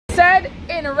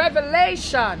in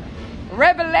Revelation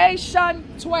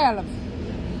 12,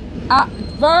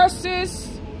 verses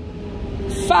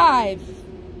 5,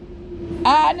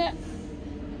 and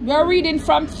we're reading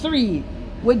from 3.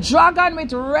 With dragon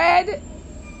with red,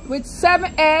 with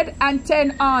 7 head and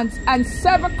 10 horns, and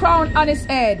 7 crowns on his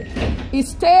head.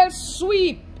 His tail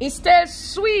sweep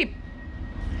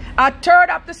a third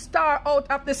of the star out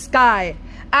of the sky,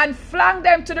 and flung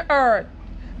them to the earth.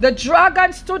 The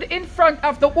dragon stood in front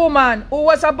of the woman who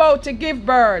was about to give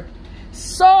birth,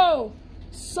 so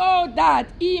that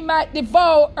he might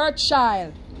devour her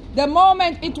child. The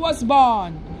moment it was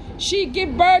born, she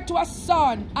gave birth to a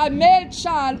son, a male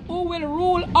child, who will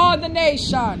rule all the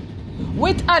nation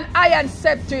with an iron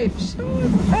scepter.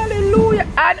 Hallelujah.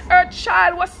 And her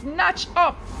child was snatched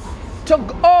up to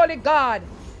holy God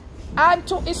and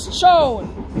to his throne.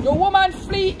 The woman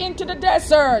flee into the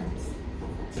desert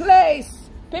place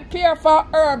prepare for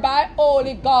her by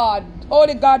holy God.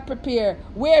 Holy God prepare,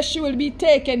 where she will be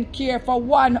taken care for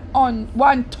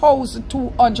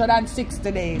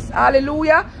 1,260 days.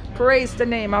 Hallelujah. Praise the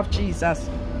name of Jesus.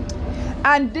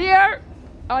 And there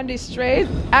on the strait,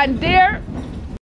 and there